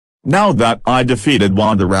Now that I defeated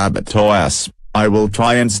Wanda Rabbit OS, I will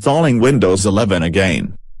try installing Windows 11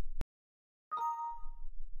 again.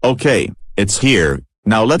 Okay, it's here,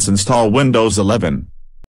 now let's install Windows 11.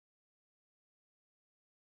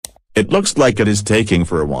 It looks like it is taking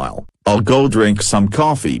for a while. I'll go drink some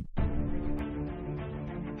coffee.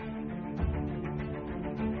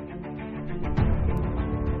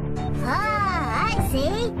 Ah, I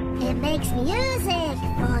see. It makes music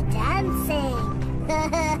for dancing.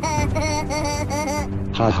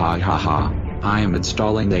 Ha ha ha ha. I am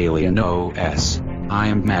installing Alien OS. I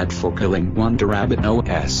am mad for killing Wonder Rabbit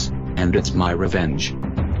OS, and it's my revenge.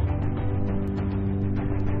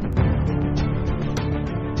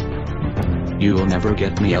 You'll never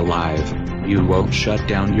get me alive. You won't shut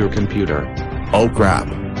down your computer. Oh crap,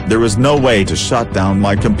 there is no way to shut down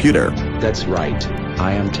my computer. That's right.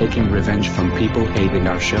 I am taking revenge from people hating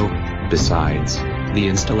our show. Besides, the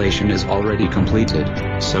installation is already completed,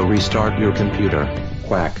 so restart your computer.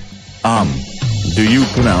 Quack. Do you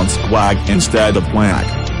pronounce quack instead of quack?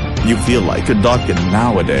 You feel like a duckin'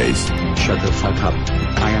 nowadays. Shut the fuck up.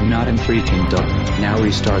 I am not in freaking duck. Now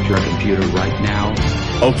restart your computer right now.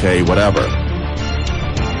 Okay, whatever.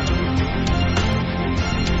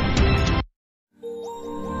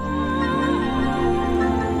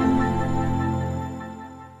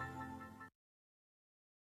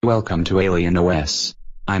 Welcome to Alien OS.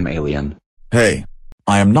 I'm Alien. Hey.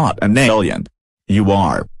 I am not an alien. You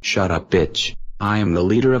are. Shut up, bitch. I am the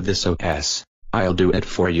leader of this OS. I'll do it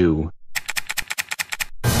for you.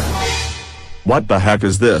 What the heck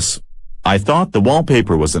is this? I thought the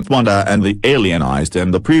wallpaper wasn't Wanda and the alienized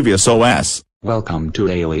in the previous OS. Welcome to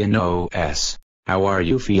Alien OS. How are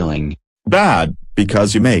you feeling? Bad,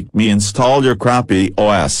 because you make me install your crappy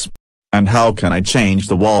OS. And how can I change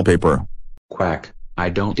the wallpaper? Quack. I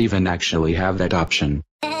don't even actually have that option.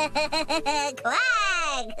 Quack!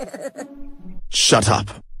 Shut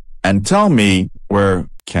up. And tell me, where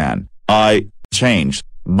can I change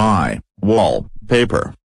my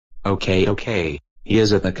wallpaper? Okay. He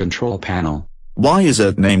is at the control panel. Why is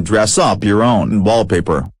it named Dress Up Your Own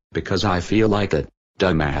Wallpaper? Because I feel like it,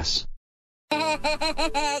 dumbass.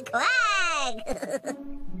 Quack!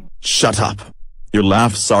 Shut up. Your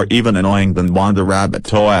laughs are even annoying than Wanda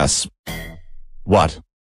Rabbit OS. What?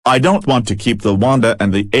 I don't want to keep the Wanda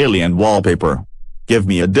and the alien wallpaper. Give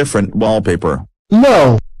me a different wallpaper.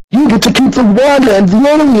 No! You get to keep the Wanda and the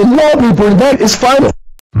alien wallpaper, that is final!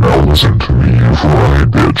 Now listen to me, you fly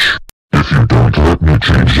bitch. If you don't let me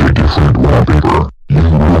change a different wallpaper, you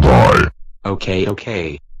will die.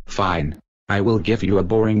 Okay. Fine. I will give you a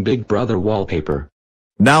boring Big Brother wallpaper.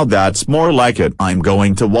 Now that's more like it. I'm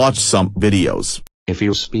going to watch some videos. If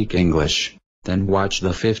you speak English, then watch the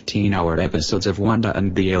 15-hour episodes of Wanda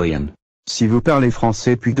and the Alien. Si vous parlez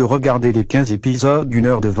français puis de regarder les 15 épisodes d'une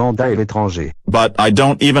heure de Wanda et l'étranger. But I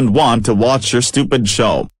don't even want to watch your stupid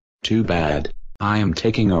show. Too bad. I am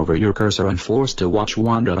taking over your cursor and forced to watch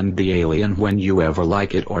Wanda and the Alien when you ever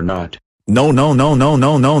like it or not. No.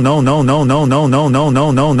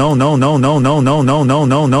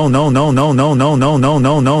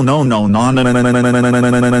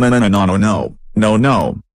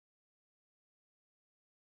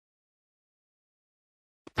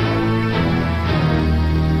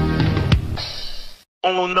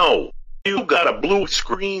 Oh no, you got a blue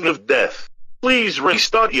screen of death. Please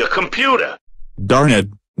restart your computer. Darn it,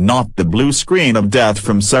 not the blue screen of death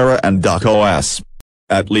from Sarah and Duck OS.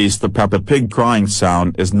 At least the Peppa Pig crying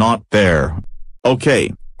sound is not there.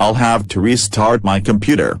 Okay, I'll have to restart my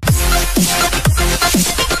computer.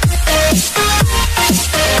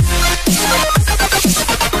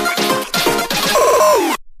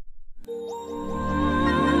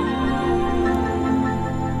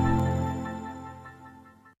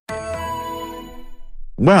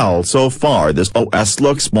 Well, so far this OS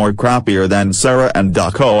looks more crappier than Sarah and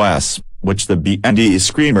Duck OS, which the BND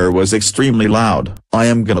screamer was extremely loud. I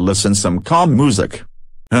am gonna listen some calm music.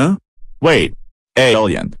 Huh? Wait.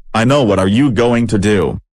 Alien, I know what are you going to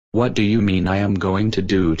do. What do you mean I am going to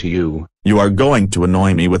do to you? You are going to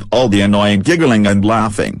annoy me with all the annoying giggling and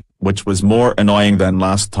laughing, which was more annoying than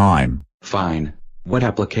last time. Fine. What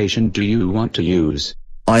application do you want to use?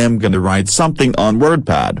 I am gonna write something on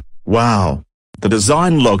WordPad. Wow. The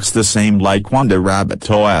design looks the same like Wanda Rabbit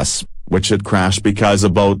OS, which had crashed because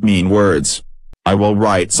of both mean words. I will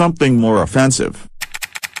write something more offensive.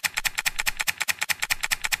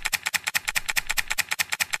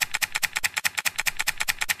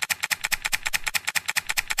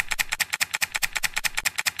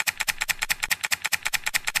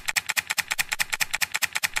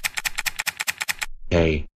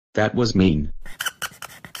 Hey, that was mean.